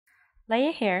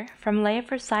Leah here from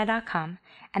leahforsci.com,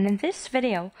 and in this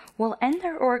video we'll end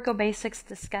our Orgo Basics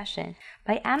discussion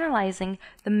by analyzing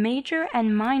the major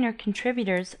and minor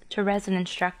contributors to resonance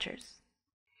structures.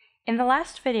 In the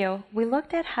last video, we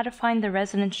looked at how to find the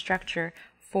resonance structure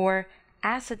for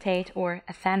acetate or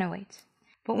ethanoate.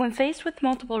 But when faced with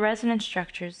multiple resonance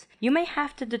structures, you may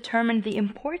have to determine the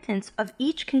importance of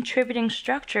each contributing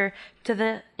structure to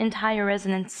the entire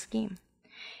resonance scheme.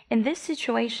 In this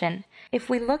situation, if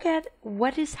we look at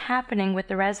what is happening with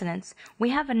the resonance,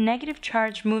 we have a negative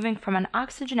charge moving from an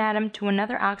oxygen atom to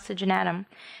another oxygen atom,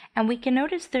 and we can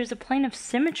notice there's a plane of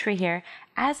symmetry here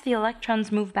as the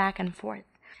electrons move back and forth.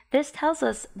 This tells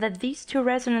us that these two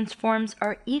resonance forms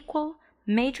are equal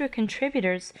major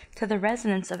contributors to the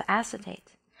resonance of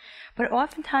acetate. But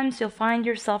oftentimes you'll find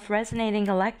yourself resonating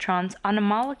electrons on a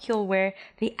molecule where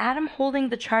the atom holding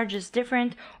the charge is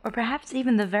different, or perhaps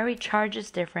even the very charge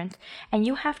is different, and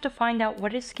you have to find out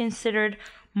what is considered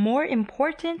more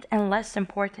important and less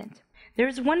important.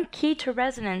 There's one key to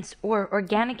resonance, or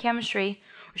organic chemistry,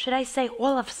 or should I say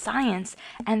all of science,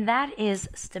 and that is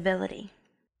stability.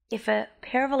 If a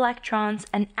pair of electrons,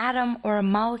 an atom, or a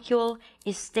molecule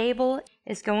is stable,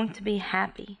 it's going to be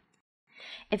happy.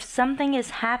 If something is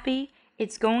happy,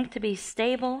 it's going to be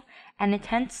stable, and it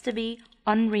tends to be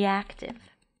unreactive.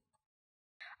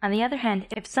 On the other hand,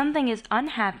 if something is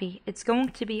unhappy, it's going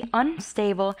to be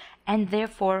unstable and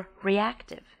therefore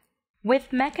reactive.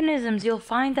 With mechanisms, you'll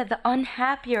find that the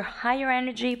unhappy or higher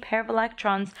energy pair of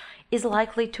electrons is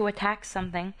likely to attack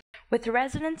something. With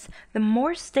resonance, the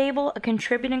more stable a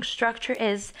contributing structure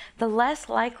is, the less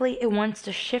likely it wants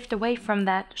to shift away from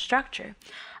that structure.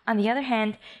 On the other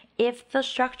hand, if the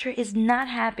structure is not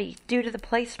happy due to the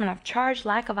placement of charge,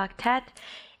 lack of octet,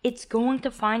 it's going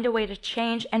to find a way to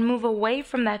change and move away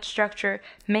from that structure,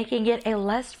 making it a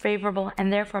less favorable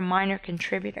and therefore minor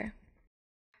contributor.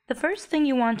 The first thing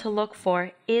you want to look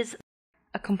for is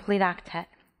a complete octet.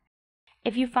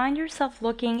 If you find yourself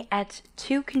looking at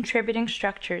two contributing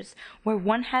structures where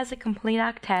one has a complete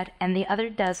octet and the other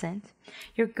doesn't,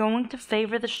 you're going to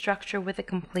favor the structure with a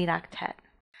complete octet.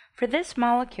 For this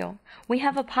molecule, we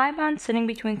have a pi bond sitting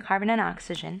between carbon and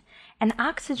oxygen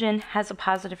oxygen has a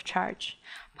positive charge.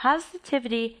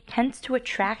 Positivity tends to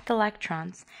attract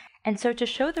electrons, and so to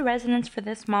show the resonance for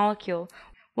this molecule,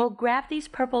 we'll grab these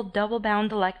purple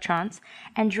double-bound electrons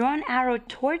and draw an arrow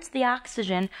towards the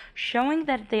oxygen, showing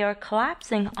that they are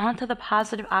collapsing onto the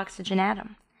positive oxygen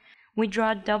atom. We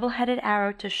draw a double-headed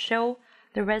arrow to show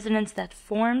the resonance that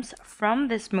forms from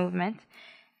this movement,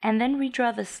 and then we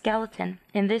draw the skeleton,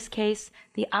 in this case,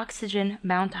 the oxygen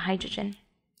bound to hydrogen.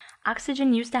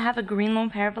 Oxygen used to have a green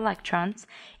lone pair of electrons.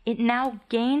 It now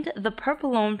gained the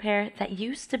purple lone pair that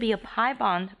used to be a pi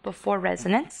bond before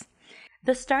resonance.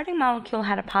 The starting molecule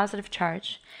had a positive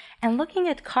charge, and looking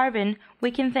at carbon, we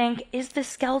can think, is this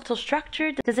skeletal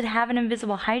structure? Does it have an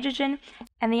invisible hydrogen?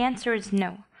 And the answer is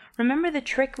no. Remember the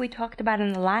trick we talked about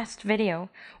in the last video,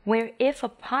 where if a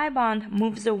pi bond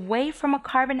moves away from a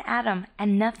carbon atom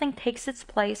and nothing takes its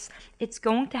place, it's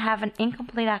going to have an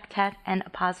incomplete octet and a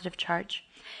positive charge.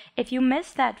 If you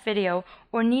missed that video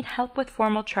or need help with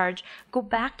formal charge, go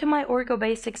back to my Orgo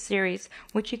Basics series,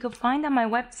 which you can find on my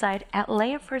website at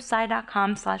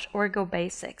leahforsci.com/Orgo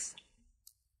Basics.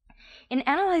 In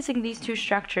analyzing these two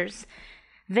structures,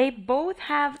 they both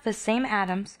have the same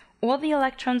atoms, all the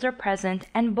electrons are present,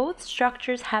 and both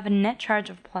structures have a net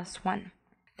charge of +1.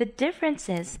 The difference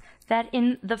is that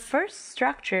in the first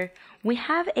structure, we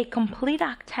have a complete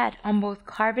octet on both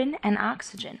carbon and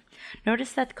oxygen.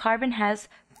 Notice that carbon has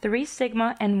 3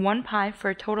 sigma and 1 pi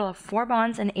for a total of 4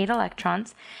 bonds and 8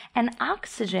 electrons, and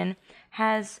oxygen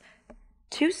has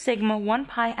 2 sigma, 1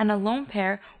 pi, and a lone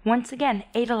pair, once again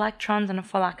 8 electrons and a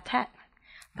full octet.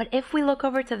 But if we look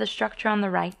over to the structure on the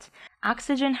right,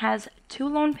 oxygen has 2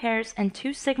 lone pairs and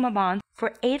 2 sigma bonds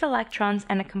for 8 electrons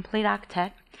and a complete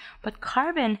octet, but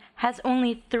carbon has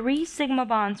only 3 sigma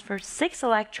bonds for 6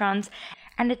 electrons,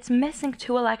 and it's missing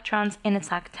 2 electrons in its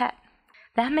octet.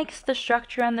 That makes the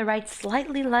structure on the right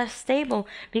slightly less stable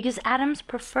because atoms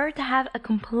prefer to have a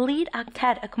complete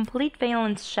octet, a complete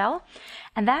valence shell,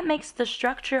 and that makes the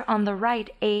structure on the right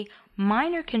a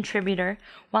minor contributor,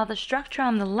 while the structure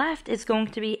on the left is going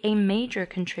to be a major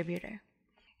contributor.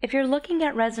 If you're looking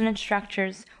at resonance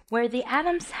structures where the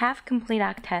atoms have complete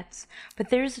octets, but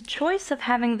there's a choice of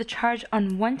having the charge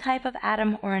on one type of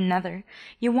atom or another,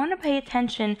 you want to pay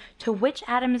attention to which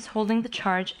atom is holding the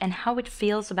charge and how it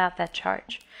feels about that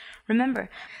charge. Remember,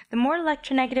 the more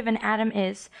electronegative an atom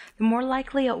is, the more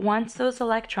likely it wants those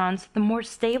electrons, the more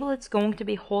stable it's going to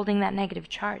be holding that negative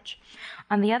charge.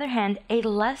 On the other hand, a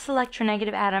less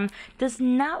electronegative atom does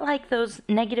not like those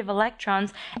negative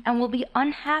electrons and will be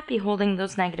unhappy holding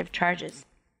those negative charges.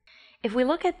 If we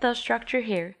look at the structure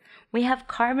here, we have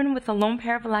carbon with a lone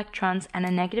pair of electrons and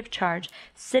a negative charge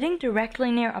sitting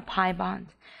directly near a pi bond.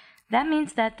 That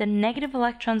means that the negative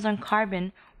electrons on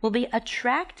carbon will be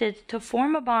attracted to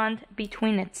form a bond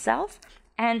between itself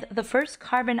and the first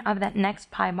carbon of that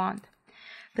next pi bond.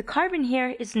 The carbon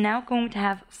here is now going to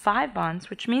have 5 bonds,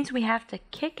 which means we have to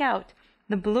kick out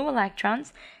the blue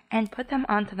electrons and put them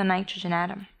onto the nitrogen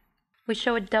atom. We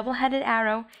show a double-headed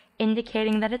arrow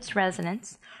indicating that it's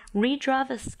resonance, redraw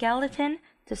the skeleton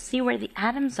to see where the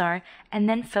atoms are, and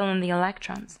then fill in the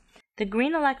electrons. The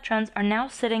green electrons are now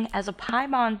sitting as a pi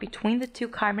bond between the 2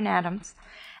 carbon atoms,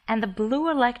 and the blue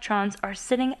electrons are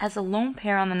sitting as a lone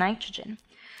pair on the nitrogen.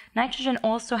 Nitrogen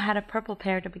also had a purple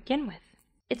pair to begin with.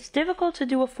 It's difficult to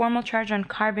do a formal charge on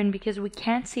carbon because we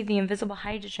can't see the invisible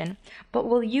hydrogen, but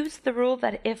we'll use the rule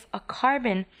that if a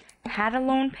carbon had a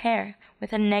lone pair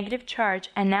with a negative charge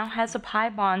and now has a pi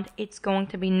bond, it's going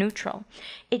to be neutral.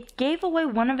 It gave away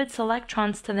one of its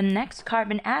electrons to the next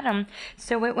carbon atom,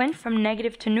 so it went from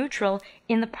negative to neutral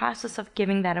in the process of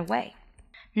giving that away.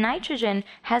 Nitrogen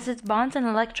has its bonds and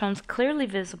electrons clearly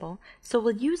visible, so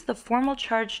we'll use the formal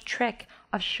charge trick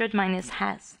of should minus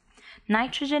has.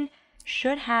 Nitrogen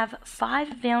should have 5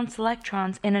 valence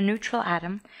electrons in a neutral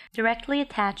atom. Directly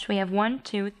attached, we have 1,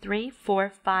 2, 3,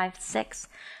 4, 5, 6.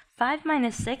 5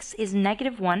 minus 6 is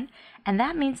 -1, and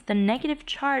that means the negative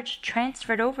charge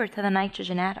transferred over to the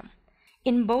nitrogen atom.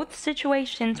 In both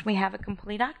situations, we have a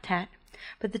complete octet,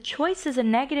 but the choice is a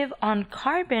negative on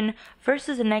carbon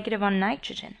versus a negative on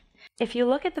nitrogen. If you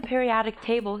look at the periodic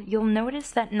table, you'll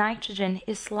notice that nitrogen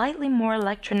is slightly more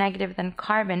electronegative than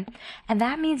carbon, and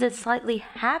that means it's slightly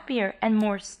happier and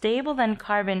more stable than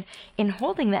carbon in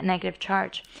holding that negative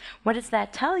charge. What does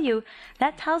that tell you?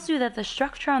 That tells you that the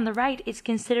structure on the right is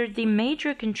considered the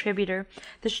major contributor,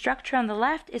 the structure on the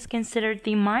left is considered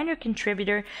the minor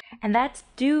contributor, and that's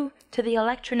due to the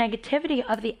electronegativity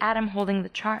of the atom holding the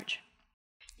charge.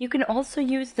 You can also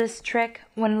use this trick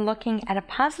when looking at a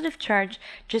positive charge.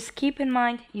 Just keep in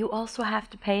mind you also have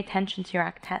to pay attention to your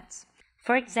octets.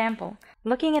 For example,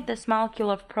 looking at this molecule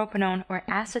of propanone or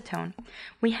acetone,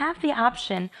 we have the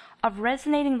option of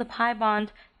resonating the pi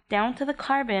bond down to the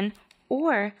carbon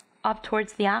or up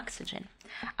towards the oxygen.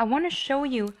 I want to show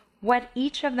you what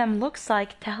each of them looks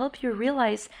like to help you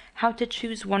realize how to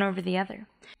choose one over the other.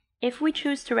 If we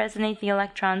choose to resonate the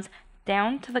electrons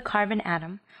down to the carbon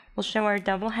atom, we'll show our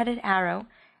double-headed arrow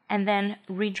and then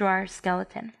redraw our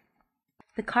skeleton.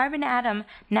 The carbon atom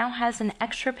now has an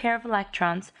extra pair of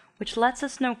electrons, which lets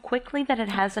us know quickly that it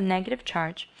has a negative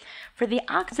charge. For the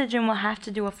oxygen, we'll have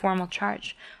to do a formal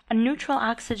charge. A neutral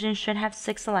oxygen should have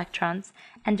 6 electrons,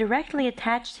 and directly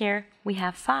attached here we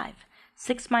have 5.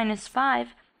 6 minus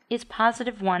 5 is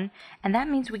 +1, and that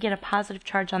means we get a positive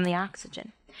charge on the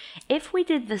oxygen. If we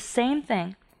did the same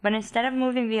thing, but instead of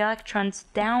moving the electrons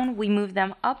down, we move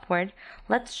them upward,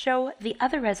 let's show the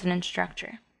other resonance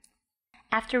structure.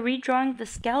 After redrawing the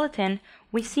skeleton,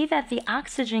 we see that the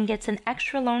oxygen gets an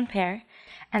extra lone pair,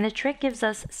 and the trick gives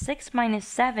us 6 minus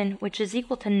 7, which is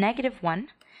equal to -1.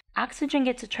 Oxygen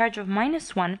gets a charge of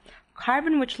 -1.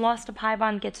 Carbon, which lost a pi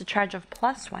bond, gets a charge of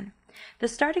 +1. The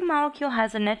starting molecule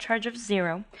has a net charge of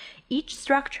 0. Each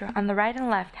structure on the right and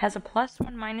left has a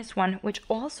 +1, -1, which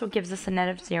also gives us a net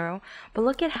of 0. But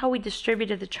look at how we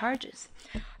distributed the charges.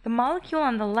 The molecule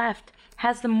on the left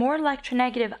has the more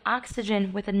electronegative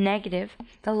oxygen with a negative,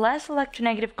 the less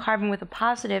electronegative carbon with a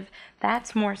positive.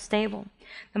 That's more stable.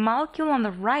 The molecule on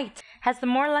the right has the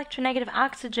more electronegative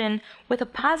oxygen with a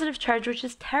positive charge, which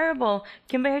is terrible,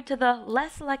 compared to the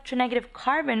less electronegative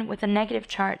carbon with a negative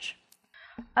charge.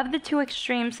 Of the two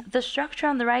extremes, the structure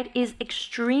on the right is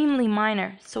extremely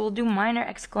minor, so we'll do minor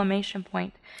exclamation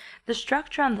point. The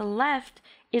structure on the left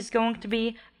is going to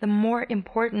be the more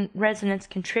important resonance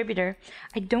contributor.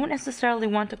 I don't necessarily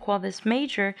want to call this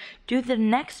major due to the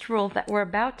next rule that we're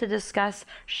about to discuss,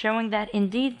 showing that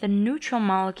indeed the neutral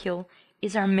molecule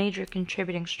is our major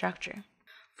contributing structure.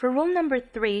 For rule number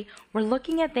 3, we're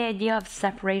looking at the idea of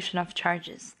separation of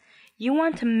charges. You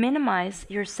want to minimize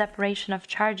your separation of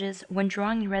charges when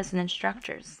drawing resonance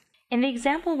structures. In the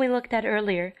example we looked at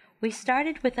earlier, we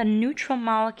started with a neutral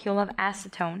molecule of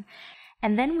acetone,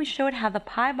 and then we showed how the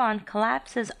pi bond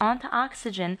collapses onto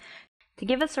oxygen to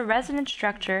give us a resonance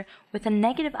structure with a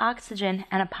negative oxygen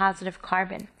and a positive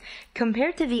carbon.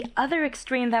 Compared to the other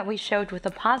extreme that we showed with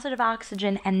a positive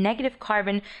oxygen and negative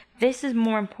carbon, this is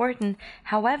more important.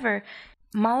 However,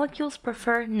 molecules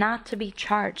prefer not to be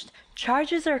charged.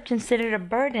 Charges are considered a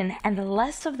burden, and the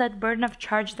less of that burden of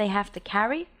charge they have to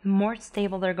carry, the more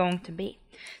stable they're going to be.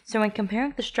 So when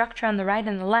comparing the structure on the right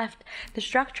and the left, the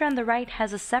structure on the right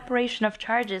has a separation of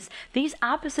charges. These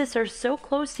opposites are so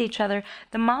close to each other,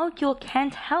 the molecule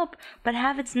can't help but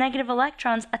have its negative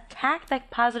electrons attack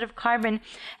that positive carbon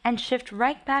and shift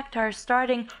right back to our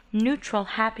starting neutral,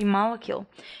 happy molecule.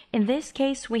 In this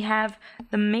case, we have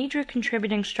the major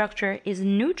contributing structure is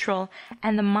neutral,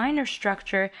 and the minor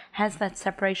structure has that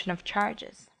separation of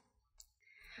charges.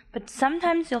 But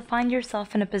sometimes you'll find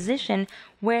yourself in a position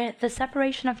where the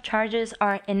separation of charges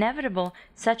are inevitable,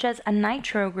 such as a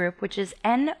nitro group, which is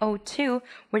NO2,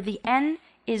 where the N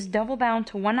is double bound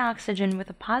to one oxygen with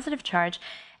a positive charge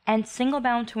and single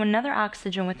bound to another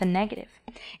oxygen with a negative.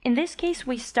 In this case,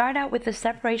 we start out with a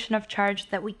separation of charge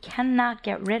that we cannot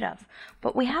get rid of,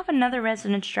 but we have another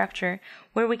resonance structure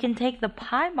where we can take the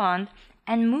pi bond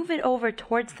and move it over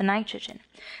towards the nitrogen.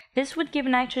 This would give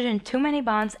nitrogen too many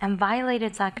bonds and violate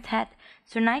its octet,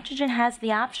 so nitrogen has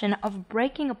the option of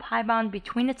breaking a pi bond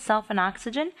between itself and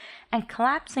oxygen and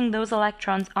collapsing those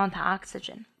electrons onto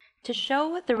oxygen. To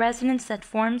show the resonance that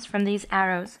forms from these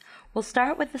arrows, we'll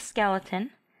start with the skeleton,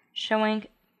 showing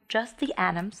just the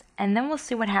atoms, and then we'll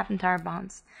see what happened to our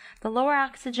bonds. The lower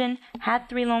oxygen had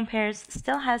 3 lone pairs,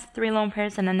 still has 3 lone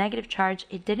pairs and a negative charge.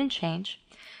 It didn't change.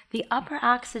 The upper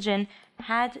oxygen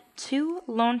had 2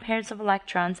 lone pairs of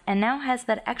electrons and now has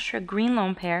that extra green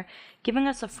lone pair, giving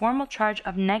us a formal charge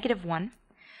of -1.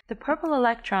 The purple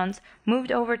electrons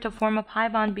moved over to form a pi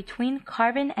bond between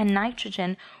carbon and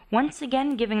nitrogen, once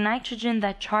again giving nitrogen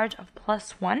that charge of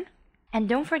 +1. And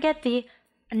don't forget, the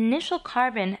initial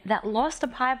carbon that lost a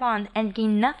pi bond and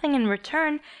gained nothing in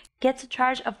return gets a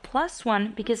charge of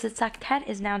 +1 because its octet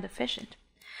is now deficient.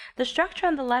 The structure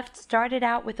on the left started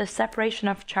out with a separation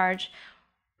of charge,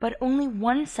 but only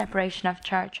one separation of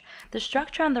charge. The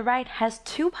structure on the right has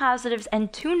 2 positives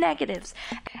and 2 negatives,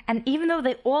 and even though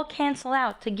they all cancel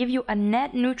out to give you a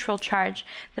net neutral charge,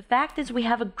 the fact is we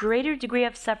have a greater degree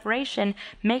of separation,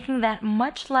 making that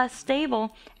much less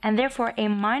stable and therefore a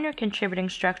minor contributing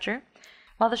structure,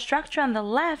 while the structure on the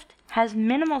left has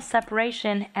minimal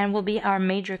separation and will be our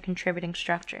major contributing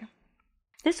structure.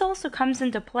 This also comes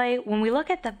into play when we look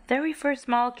at the very first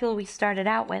molecule we started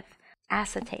out with,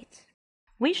 acetate.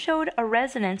 We showed a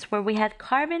resonance where we had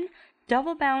carbon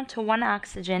double bound to one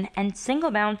oxygen and single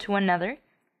bound to another,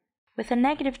 with a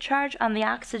negative charge on the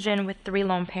oxygen with 3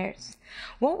 lone pairs.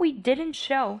 What we didn't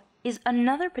show is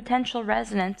another potential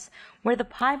resonance where the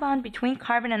pi bond between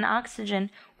carbon and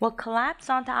oxygen will collapse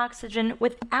onto oxygen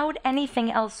without anything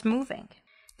else moving.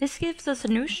 This gives us a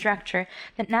new structure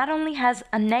that not only has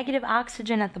a negative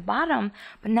oxygen at the bottom,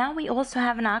 but now we also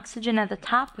have an oxygen at the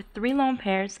top with 3 lone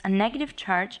pairs, a negative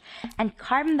charge, and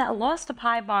carbon that lost a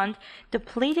pi bond,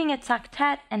 depleting its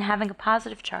octet and having a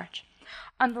positive charge.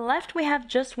 On the left we have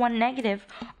just 1 negative,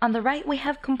 on the right we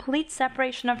have complete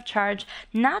separation of charge,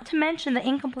 not to mention the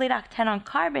incomplete octet on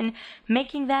carbon,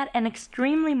 making that an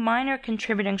extremely minor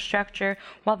contributing structure,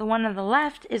 while the one on the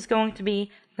left is going to be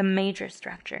the major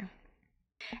structure.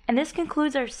 And this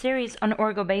concludes our series on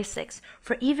Orgo Basics.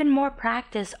 For even more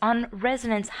practice on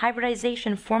resonance,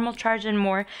 hybridization, formal charge, and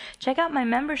more, check out my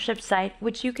membership site,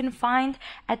 which you can find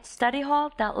at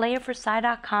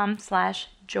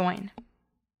studyhall.layerforsci.com/join.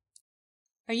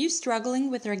 Are you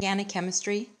struggling with organic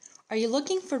chemistry? Are you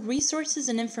looking for resources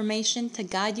and information to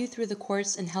guide you through the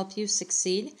course and help you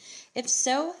succeed? If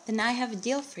so, then I have a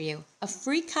deal for you. A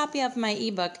free copy of my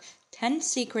ebook, 10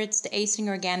 Secrets to Acing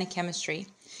Organic Chemistry.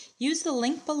 Use the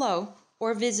link below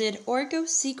or visit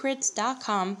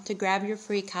orgosecrets.com to grab your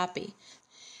free copy.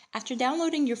 After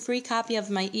downloading your free copy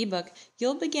of my ebook,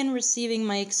 you'll begin receiving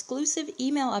my exclusive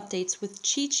email updates with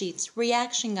cheat sheets,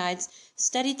 reaction guides,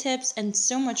 study tips, and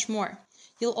so much more.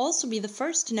 You'll also be the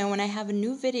first to know when I have a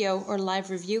new video or live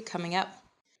review coming up.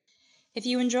 If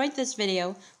you enjoyed this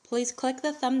video, please click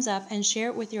the thumbs up and share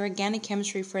it with your organic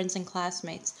chemistry friends and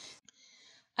classmates.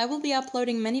 I will be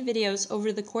uploading many videos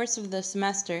over the course of the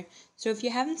semester, so if you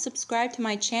haven't subscribed to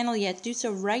my channel yet, do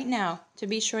so right now to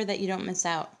be sure that you don't miss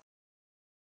out.